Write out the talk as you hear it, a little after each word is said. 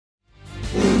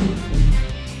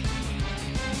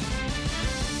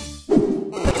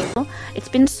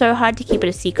been so hard to keep it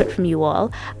a secret from you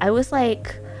all. I was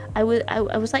like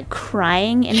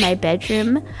crying in my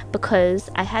bedroom because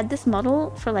I had this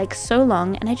model for like so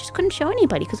long and I just couldn't show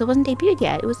anybody because it wasn't debuted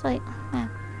yet. It was like, man.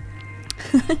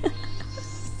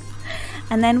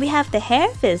 And then we have the hair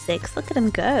physics. Look at them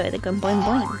go. They're going boing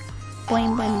boing.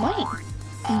 Boing boing boing.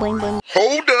 Boing boing.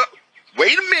 Hold up.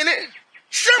 Wait a minute.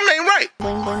 Something ain't right.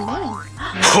 Boing boing boing.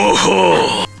 Ho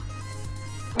ho!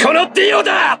 Kono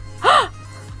da!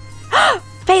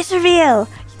 Face reveal!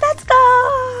 Let's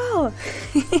go!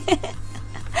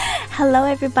 Hello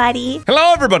everybody.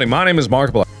 Hello everybody, my name is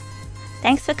Markiplier.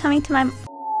 Thanks for coming to my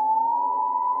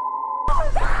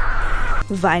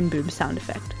Vine boom sound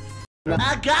effect.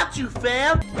 I got you,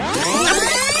 fam!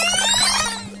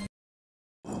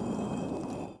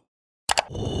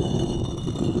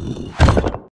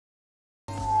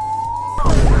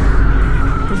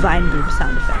 Vine boom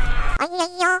sound effect.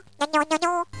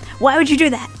 Why would you do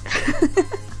that?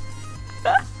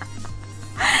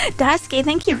 Daisuke,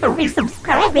 thank you for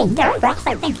resubscribing.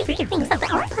 Darkrockside, thank you for giving us a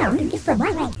 £1. Thank you for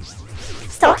my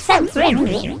Stop censoring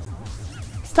me.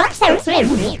 Stop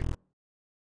censoring me.